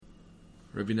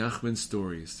Rebbe Nachman's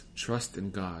stories, trust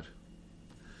in God.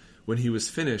 When he was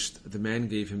finished, the man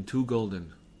gave him 2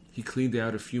 gulden. He cleaned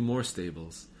out a few more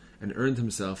stables, and earned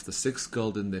himself the 6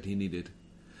 gulden that he needed.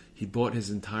 He bought his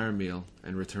entire meal,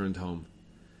 and returned home.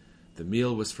 The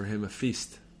meal was for him a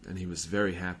feast, and he was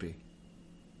very happy.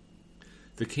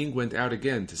 The king went out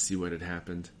again to see what had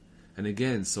happened, and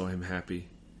again saw him happy.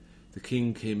 The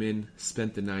king came in,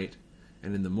 spent the night,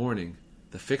 and in the morning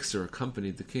the fixer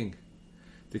accompanied the king.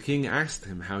 The king asked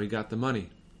him how he got the money,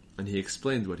 and he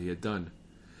explained what he had done.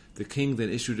 The king then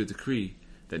issued a decree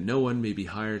that no one may be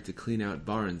hired to clean out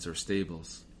barns or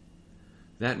stables.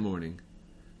 That morning,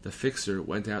 the fixer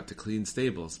went out to clean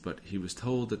stables, but he was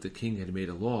told that the king had made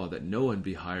a law that no one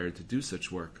be hired to do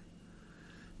such work.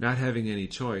 Not having any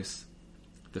choice,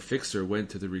 the fixer went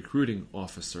to the recruiting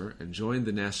officer and joined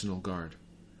the National Guard.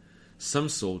 Some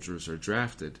soldiers are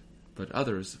drafted, but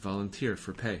others volunteer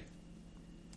for pay.